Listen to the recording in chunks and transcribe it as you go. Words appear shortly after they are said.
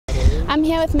I'm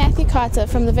here with Matthew Carter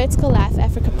from the Vertical Life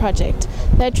Africa project.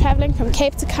 They're travelling from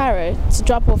Cape to Cairo to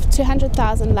drop off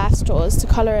 200,000 LifeStraws to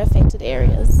cholera-affected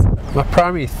areas. My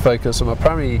primary focus, or my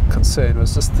primary concern,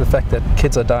 was just the fact that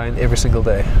kids are dying every single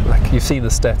day. Like, you've seen the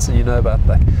stats and you know about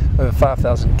like over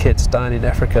 5,000 kids dying in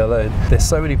Africa alone. There's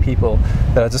so many people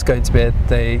that are just going to bed,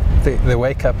 they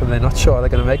wake up and they're not sure are they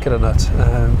going to make it or not.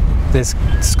 There's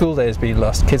school days being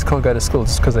lost. Kids can't go to school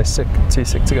just because they're too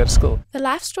sick to go to school. The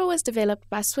LifeStraw was developed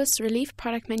by Swiss relief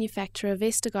product manufacturer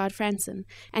Vestergaard Fransen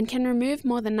and can remove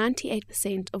more than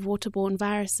 98% of waterborne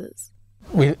viruses.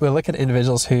 We look at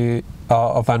individuals who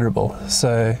are vulnerable,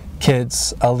 so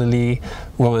kids, elderly,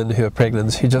 women who are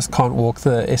pregnant, who just can't walk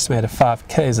the estimated 5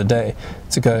 k's a day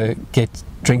to go get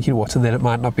drinking water, and then it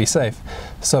might not be safe.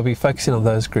 So we'll be focusing on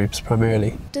those groups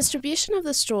primarily. Distribution of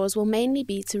the straws will mainly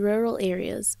be to rural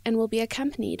areas and will be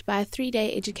accompanied by a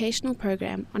 3-day educational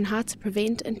program on how to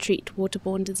prevent and treat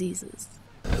waterborne diseases.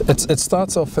 It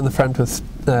starts off in the front with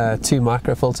 2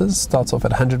 microfilters. Starts off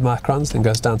at 100 microns, then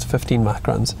goes down to 15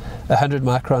 microns. 100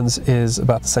 microns is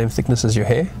about the same thickness as your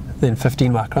hair. Then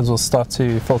 15 microns will start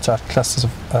to filter out clusters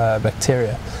of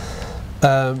bacteria.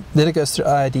 Then it goes through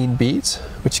iodine beads,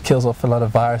 which kills off a lot of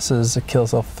viruses. It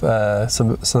kills off some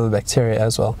of the bacteria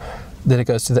as well. Then it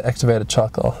goes to the activated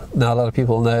charcoal. Now, a lot of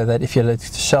people know that if you're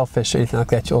allergic to shellfish or anything like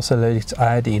that, you're also allergic to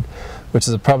iodine, which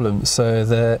is a problem. So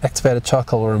the activated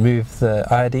charcoal will remove the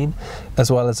iodine,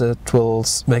 as well as it will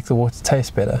make the water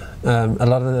taste better. A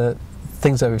lot of the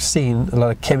things that we've seen, a lot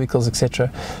of chemicals,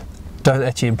 etc., don't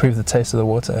actually improve the taste of the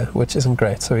water, which isn't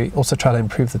great. So we also try to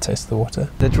improve the taste of the water.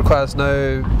 It requires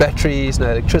no batteries,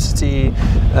 no electricity,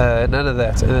 none of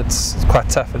that, and it's quite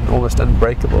tough and almost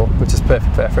unbreakable, which is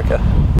perfect for Africa.